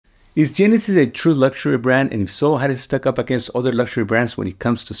Is Genesis a true luxury brand? And if so, how does it stack up against other luxury brands when it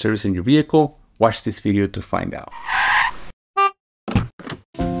comes to servicing your vehicle? Watch this video to find out.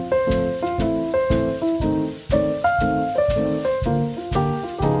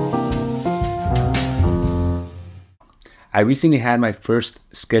 I recently had my first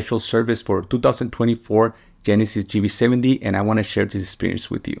scheduled service for 2024 Genesis GV70, and I want to share this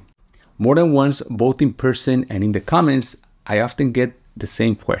experience with you. More than once, both in person and in the comments, I often get the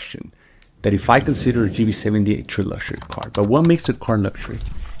same question, that if I consider a GV70 a true luxury car. But what makes a car luxury?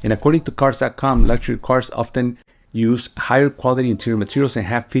 And according to cars.com, luxury cars often use higher quality interior materials and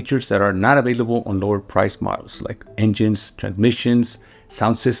have features that are not available on lower price models, like engines, transmissions,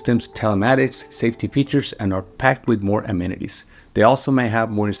 sound systems, telematics, safety features, and are packed with more amenities. They also may have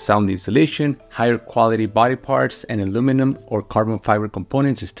more sound insulation, higher quality body parts, and aluminum or carbon fiber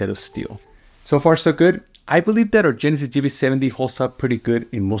components instead of steel. So far, so good. I believe that our Genesis GV70 holds up pretty good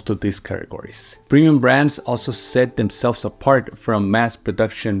in most of these categories. Premium brands also set themselves apart from mass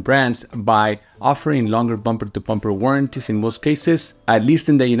production brands by offering longer bumper-to-bumper warranties in most cases. At least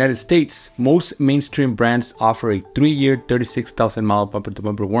in the United States, most mainstream brands offer a 3-year, 36,000-mile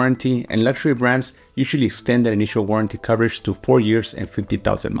bumper-to-bumper warranty, and luxury brands usually extend that initial warranty coverage to 4 years and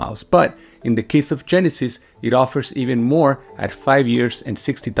 50,000 miles. But in the case of Genesis, it offers even more at 5 years and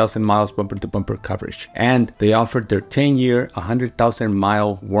 60,000 miles bumper-to-bumper coverage. And they offer their 10-year,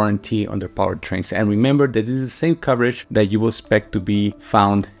 100,000-mile warranty on their powertrains. And remember that this is the same coverage that you will expect to be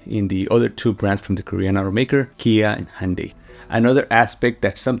found in the other two brands from the Korean automaker, Kia and Hyundai. Another aspect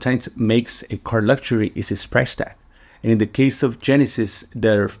that sometimes makes a car luxury is its price tag. And in the case of Genesis,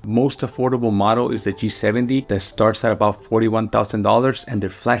 their most affordable model is the G70 that starts at about $41,000, and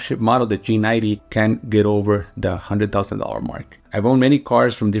their flagship model, the G90, can get over the $100,000 mark. I've owned many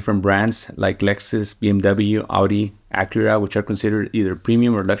cars from different brands like Lexus, BMW, Audi, Acura, which are considered either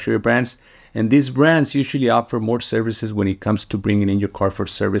premium or luxury brands. And these brands usually offer more services when it comes to bringing in your car for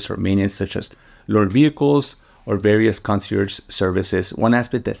service or maintenance, such as loaned vehicles or various concierge services. One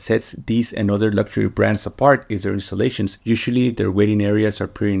aspect that sets these and other luxury brands apart is their installations. Usually their waiting areas are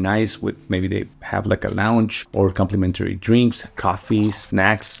pretty nice, with maybe they have like a lounge or complimentary drinks, coffee,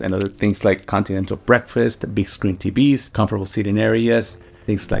 snacks, and other things like continental breakfast, big screen TVs, comfortable seating areas,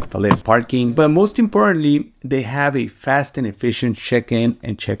 things like valet parking. But most importantly, they have a fast and efficient check-in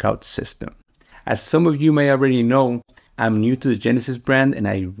and check-out system. As some of you may already know, I'm new to the Genesis brand, and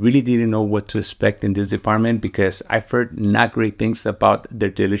I really didn't know what to expect in this department because I've heard not great things about their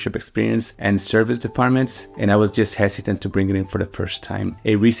dealership experience and service departments, and I was just hesitant to bring it in for the first time.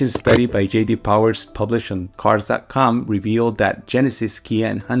 A recent study by J.D. Powers published on cars.com revealed that Genesis, Kia,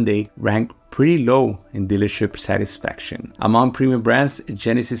 and Hyundai ranked pretty low in dealership satisfaction. Among premium brands,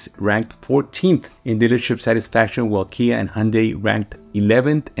 Genesis ranked 14th in dealership satisfaction, while Kia and Hyundai ranked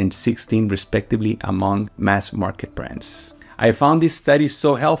 11th and 16th respectively among mass market brands. I found this study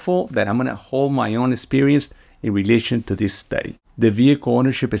so helpful that I'm gonna hold my own experience in relation to this study. The vehicle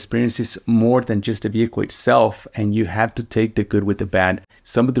ownership experience is more than just the vehicle itself, and you have to take the good with the bad.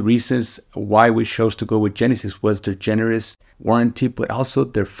 Some of the reasons why we chose to go with Genesis was their generous warranty, but also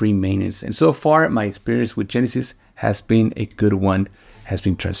their free maintenance. And so far, my experience with Genesis has been a good one, has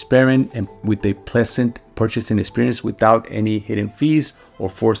been transparent and with a pleasant purchasing experience without any hidden fees or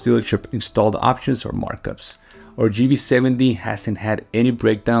forced dealership installed options or markups. Our GV70 hasn't had any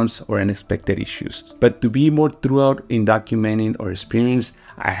breakdowns or unexpected issues. But to be more thorough in documenting our experience,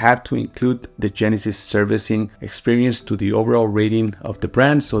 I have to include the Genesis servicing experience to the overall rating of the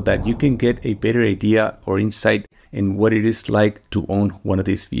brand so that you can get a better idea or insight in what it is like to own one of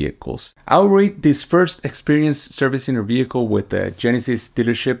these vehicles. I'll rate this first experience servicing a vehicle with the Genesis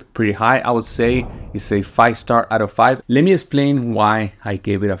dealership pretty high. I would say it's a 5-star out of 5. Let me explain why I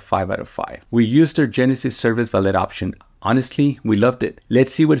gave it a 5 out of 5. We used their Genesis Service Valet option. Honestly, we loved it.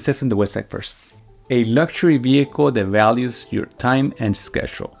 Let's see what it says on the website first. A luxury vehicle that values your time and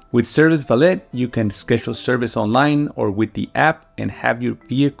schedule. With Service Valet, you can schedule service online or with the app and have your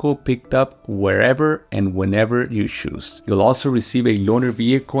vehicle picked up wherever and whenever you choose. You'll also receive a loaner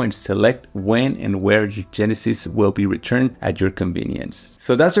vehicle and select when and where your Genesis will be returned at your convenience.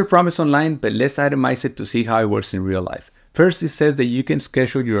 So that's their promise online, but let's itemize it to see how it works in real life. First, it says that you can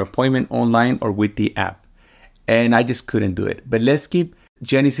schedule your appointment online or with the app, and I just couldn't do it. But let's give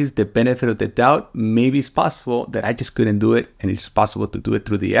Genesis the benefit of the doubt. Maybe it's possible that I just couldn't do it, and it's possible to do it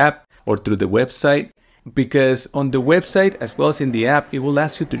through the app or through the website. because on the website as well as in the app, it will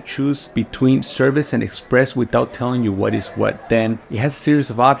ask you to choose between service and express without telling you what is what. Then it has a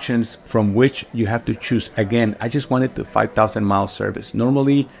series of options from which you have to choose. Again, I just wanted the 5,000 mile service.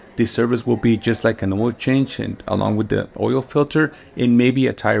 Normally this service will be just like an oil change and along with the oil filter and maybe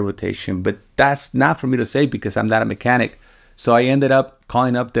a tire rotation, but that's not for me to say because I'm not a mechanic. So I ended up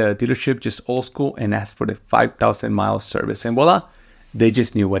calling up the dealership just old school and asked for the 5,000 mile service, and voila, they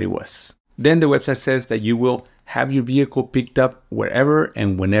just knew what it was. Then the website says that you will have your vehicle picked up wherever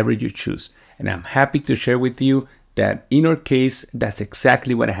and whenever you choose. And I'm happy to share with you that in our case, that's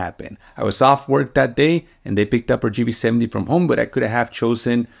exactly what happened. I was off work that day and they picked up our GV70 from home, but I could have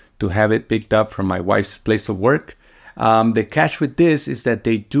chosen to have it picked up from my wife's place of work. The catch with this is that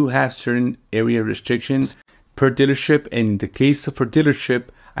they do have certain area restrictions per dealership. And in the case of our dealership,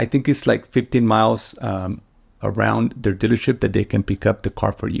 I think it's like 15 miles around their dealership that they can pick up the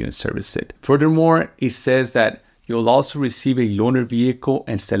car for you and service it. Furthermore, it says that you'll also receive a loaner vehicle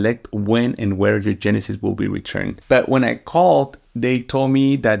and select when and where your Genesis will be returned. But when I called, they told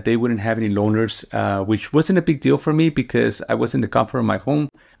me that they wouldn't have any loaners, which wasn't a big deal for me because I was in the comfort of my home.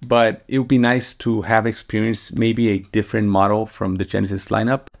 But it would be nice to have experienced maybe a different model from the Genesis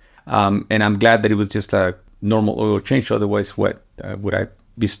lineup. And I'm glad that it was just a normal oil change. Otherwise, what would I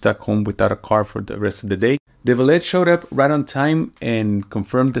be stuck home without a car for the rest of the day? The valet showed up right on time and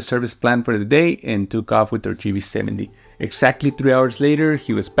confirmed the service plan for the day and took off with their GV70. Exactly 3 hours later,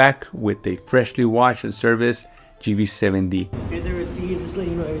 he was back with a freshly washed and serviced GV70. Here's a receipt, just let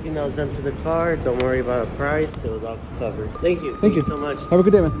you know everything that was done to the car. Don't worry about a price, it was all covered. Thank you. Thank you so much. Have a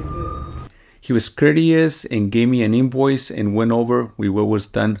good day, man. He was courteous and gave me an invoice and went over with what was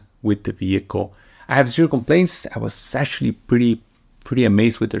done with the vehicle. I have zero complaints. I was actually pretty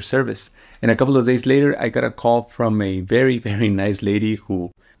amazed with their service. And a couple of days later, I got a call from a very nice lady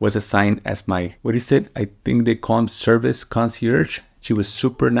who was assigned as my, what is it? I think they call him service concierge. She was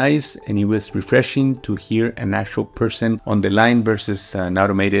super nice and it was refreshing to hear an actual person on the line versus an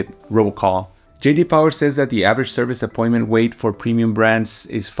automated robocall. JD Power says that the average service appointment wait for premium brands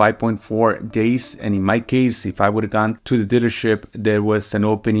is 5.4 days. And in my case, if I would have gone to the dealership, there was an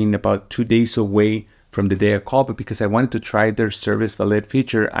opening about 2 days away from the day I called, but because I wanted to try their service valet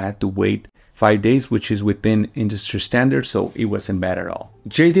feature, I had to wait 5 days, which is within industry standards, so it wasn't bad at all.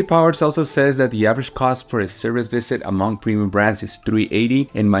 JD Powers also says that the average cost for a service visit among premium brands is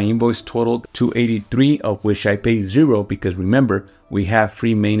 $380, and my invoice totaled $283, of which I paid $0 because remember, we have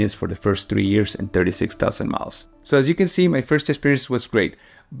free maintenance for the first 3 years and 36,000 miles. So as you can see, my first experience was great,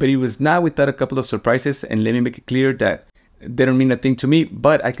 but it was not without a couple of surprises, and let me make it clear that they don't mean a thing to me,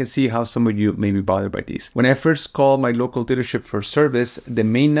 but I can see how some of you may be bothered by these. When I first called my local dealership for service, the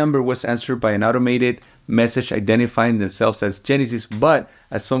main number was answered by an automated message identifying themselves as Genesis, but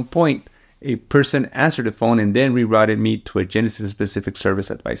at some point, a person answered the phone and then rerouted me to a Genesis specific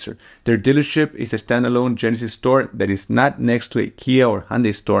service advisor. Their dealership is a standalone Genesis store that is not next to a Kia or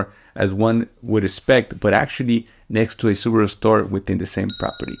Hyundai store as one would expect, but actually next to a Subaru store within the same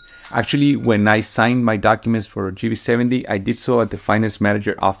property. Actually, when I signed my documents for GV70, I did so at the finance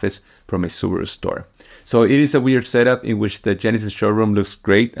manager office from a Subaru store. So it is a weird setup in which the Genesis showroom looks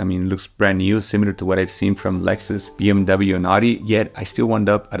great. I mean, it looks brand new, similar to what I've seen from Lexus, BMW, and Audi, yet I still wound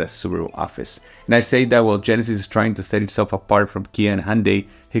up at a Subaru office. And I say that while Genesis is trying to set itself apart from Kia and Hyundai,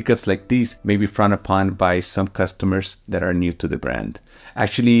 hiccups like these may be frowned upon by some customers that are new to the brand.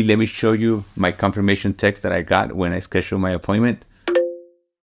 Actually, let me show you my confirmation text that I got when I scheduled my appointment.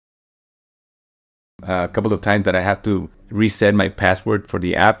 A couple of times that I have to reset my password for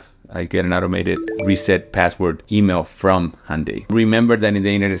the app, I get an automated reset password email from Hyundai. Remember that in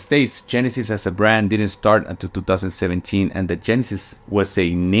the United States, Genesis as a brand didn't start until 2017, and the Genesis was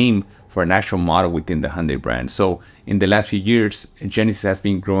a name for an actual model within the Hyundai brand. So in the last few years, Genesis has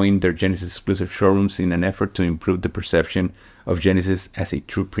been growing their Genesis exclusive showrooms in an effort to improve the perception of Genesis as a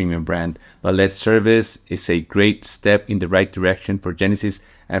true premium brand. Valet Service is a great step in the right direction for Genesis,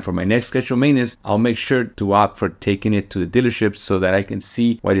 and for my next scheduled maintenance, I'll make sure to opt for taking it to the dealership so that I can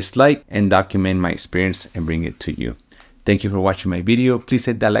see what it's like and document my experience and bring it to you. Thank you for watching my video. Please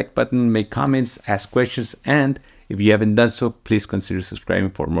hit that like button, make comments, ask questions, and if you haven't done so, please consider subscribing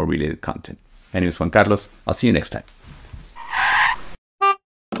for more related content. My name is Juan Carlos. I'll see you next time.